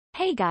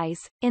Hey guys,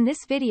 in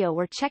this video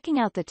we're checking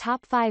out the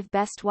top 5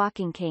 best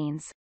walking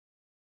canes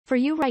for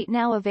you right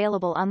now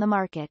available on the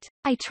market.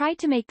 I tried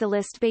to make the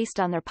list based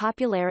on their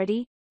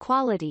popularity,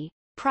 quality,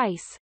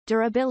 price,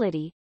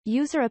 durability,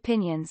 user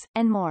opinions,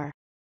 and more.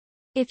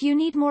 If you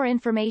need more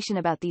information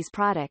about these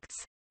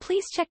products,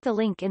 please check the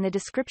link in the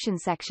description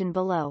section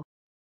below.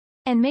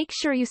 And make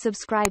sure you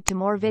subscribe to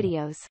more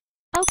videos.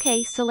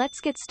 Okay, so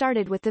let's get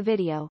started with the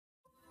video.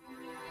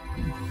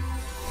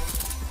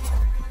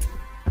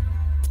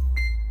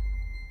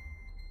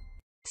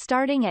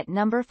 Starting at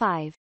number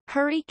 5.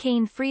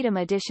 HurryCane Freedom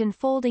Edition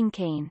Folding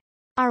Cane.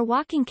 Our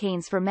walking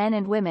canes for men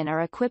and women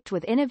are equipped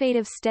with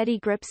innovative steady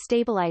grip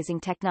stabilizing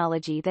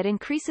technology that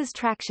increases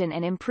traction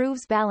and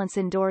improves balance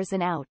indoors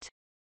and out.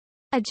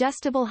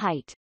 Adjustable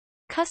height.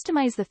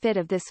 Customize the fit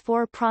of this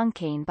 4-prong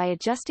cane by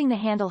adjusting the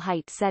handle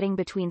height setting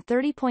between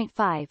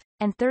 30.5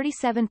 and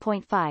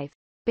 37.5,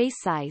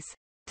 base size,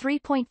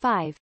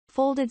 3.5,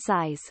 folded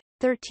size,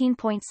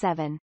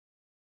 13.7.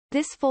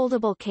 This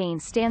foldable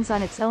cane stands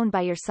on its own by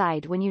your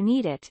side when you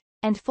need it,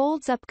 and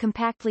folds up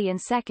compactly in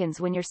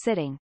seconds when you're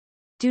sitting.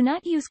 Do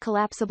not use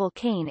collapsible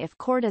cane if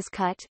cord is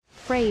cut,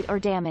 frayed or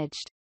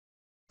damaged.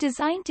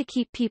 Designed to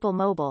keep people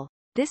mobile,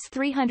 this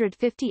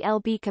 350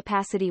 lb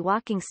capacity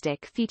walking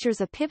stick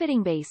features a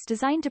pivoting base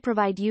designed to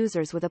provide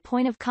users with a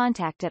point of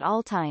contact at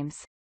all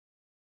times.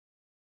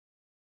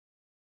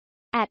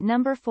 At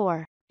number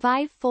 4.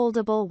 Vive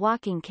Foldable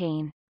Walking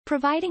Cane.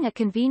 Providing a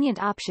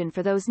convenient option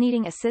for those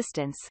needing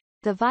assistance,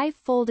 the Vive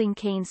folding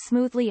cane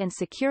smoothly and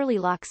securely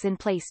locks in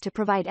place to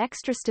provide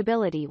extra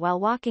stability while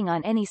walking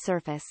on any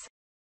surface.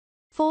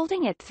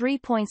 Folding at 3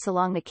 points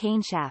along the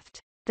cane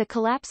shaft, the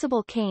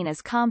collapsible cane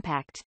is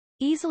compact,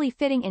 easily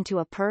fitting into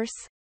a purse,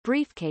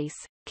 briefcase,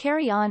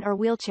 carry-on or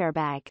wheelchair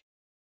bag.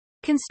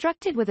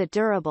 Constructed with a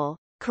durable,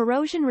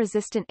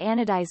 corrosion-resistant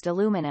anodized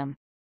aluminum,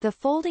 the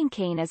folding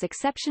cane is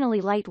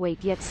exceptionally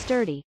lightweight yet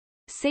sturdy,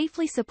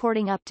 safely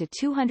supporting up to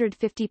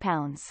 250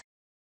 pounds.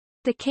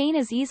 The cane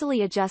is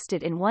easily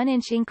adjusted in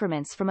 1-inch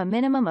increments from a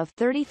minimum of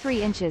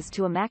 33 inches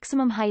to a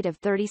maximum height of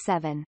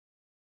 37.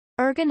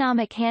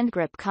 Ergonomic hand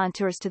grip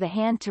contours to the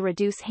hand to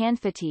reduce hand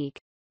fatigue,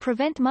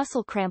 prevent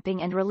muscle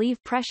cramping and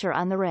relieve pressure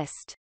on the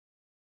wrist.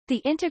 The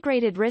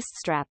integrated wrist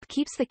strap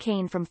keeps the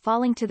cane from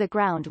falling to the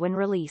ground when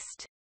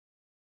released.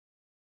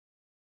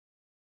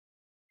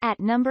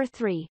 At number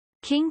 3.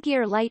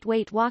 KingGear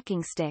Lightweight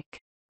Walking Stick.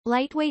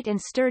 Lightweight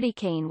and sturdy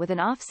cane with an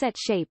offset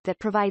shape that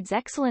provides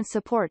excellent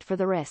support for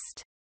the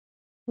wrist.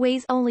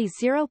 Weighs only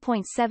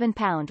 0.7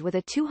 pound with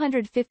a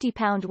 250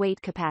 pound weight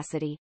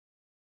capacity.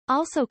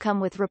 Also come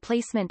with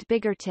replacement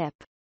bigger tip.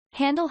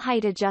 Handle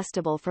height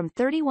adjustable from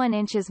 31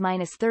 inches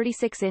 -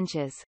 36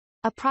 inches.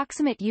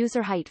 Approximate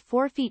user height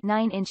 4 feet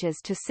 9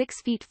 inches to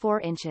 6 feet 4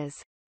 inches.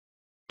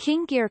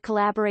 KingGear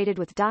collaborated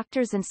with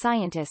doctors and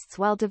scientists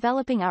while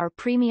developing our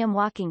premium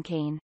walking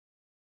cane.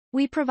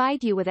 We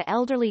provide you with an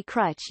elderly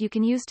crutch you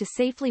can use to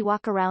safely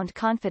walk around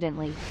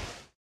confidently.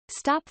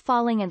 Stop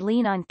falling and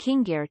lean on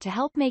KingGear to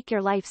help make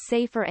your life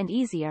safer and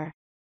easier.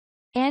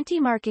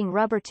 Anti-marking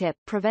rubber tip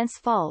prevents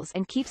falls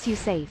and keeps you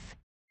safe.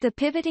 The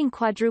pivoting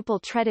quadruple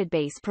treaded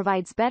base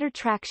provides better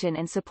traction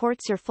and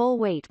supports your full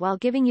weight while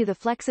giving you the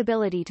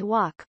flexibility to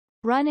walk,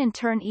 run and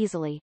turn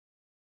easily.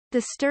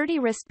 The sturdy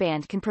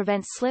wristband can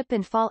prevent slip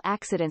and fall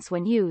accidents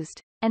when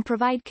used, and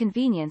provide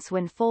convenience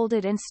when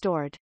folded and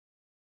stored.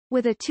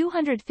 With a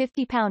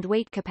 250 pound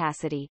weight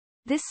capacity,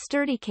 this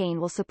sturdy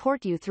cane will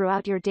support you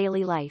throughout your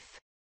daily life.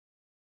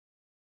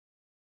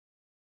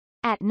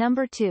 At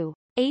number 2.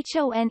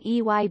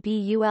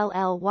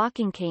 HONEYBULL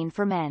Walking Cane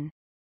for Men.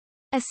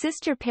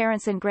 Assist your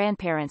parents and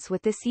grandparents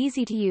with this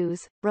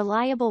easy-to-use,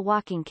 reliable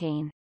walking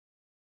cane.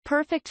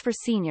 Perfect for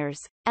seniors,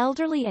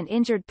 elderly and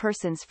injured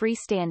persons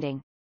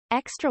freestanding.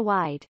 Extra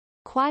wide,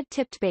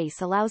 quad-tipped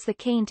base allows the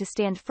cane to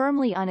stand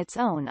firmly on its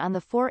own on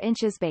the 4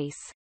 inches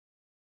base.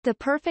 The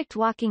perfect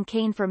walking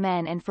cane for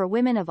men and for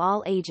women of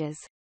all ages.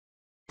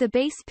 The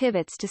base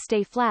pivots to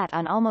stay flat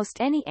on almost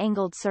any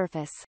angled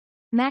surface.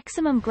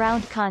 Maximum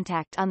ground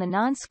contact on the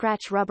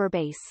non-scratch rubber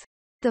base.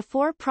 The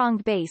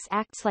 4-pronged base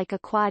acts like a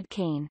quad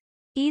cane.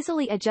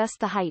 Easily adjust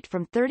the height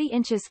from 30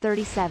 inches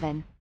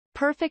 37.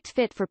 Perfect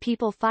fit for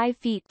people 5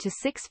 feet to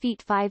 6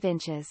 feet 5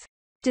 inches.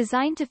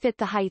 Designed to fit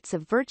the heights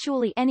of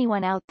virtually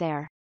anyone out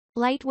there.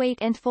 Lightweight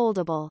and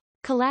foldable.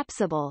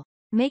 Collapsible,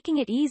 making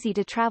it easy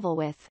to travel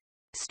with.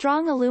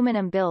 Strong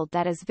aluminum build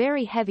that is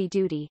very heavy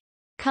duty.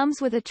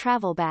 Comes with a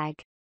travel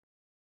bag.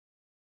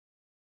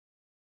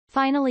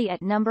 Finally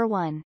at number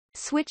 1.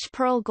 Switch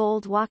Pearl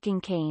Gold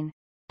Walking Cane.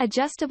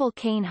 Adjustable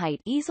cane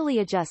height easily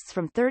adjusts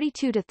from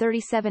 32 to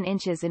 37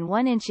 inches in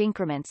 1-inch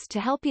increments to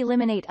help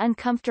eliminate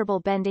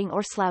uncomfortable bending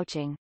or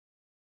slouching.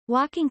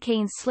 Walking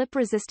cane's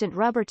slip-resistant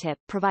rubber tip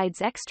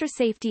provides extra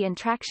safety and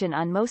traction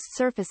on most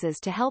surfaces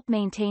to help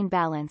maintain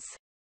balance.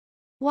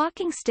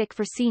 Walking stick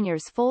for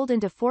seniors fold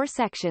into 4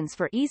 sections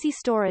for easy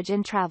storage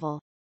and travel.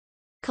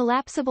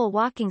 Collapsible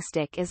walking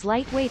stick is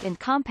lightweight and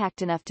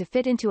compact enough to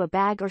fit into a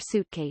bag or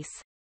suitcase.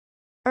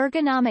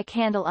 Ergonomic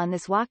handle on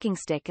this walking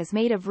stick is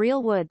made of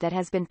real wood that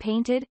has been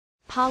painted,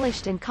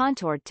 polished and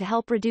contoured to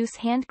help reduce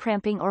hand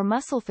cramping or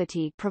muscle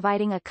fatigue,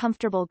 providing a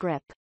comfortable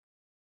grip.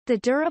 The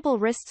durable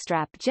wrist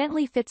strap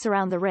gently fits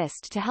around the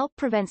wrist to help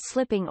prevent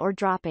slipping or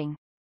dropping.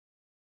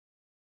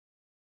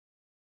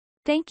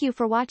 Thank you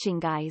for watching,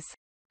 guys.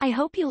 I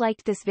hope you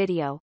liked this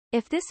video.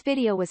 If this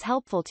video was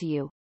helpful to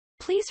you,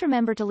 please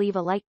remember to leave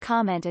a like,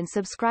 comment and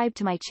subscribe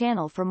to my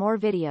channel for more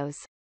videos.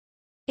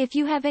 If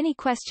you have any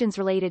questions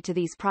related to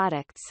these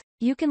products,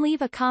 you can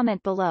leave a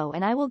comment below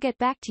and I will get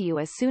back to you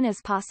as soon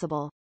as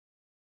possible.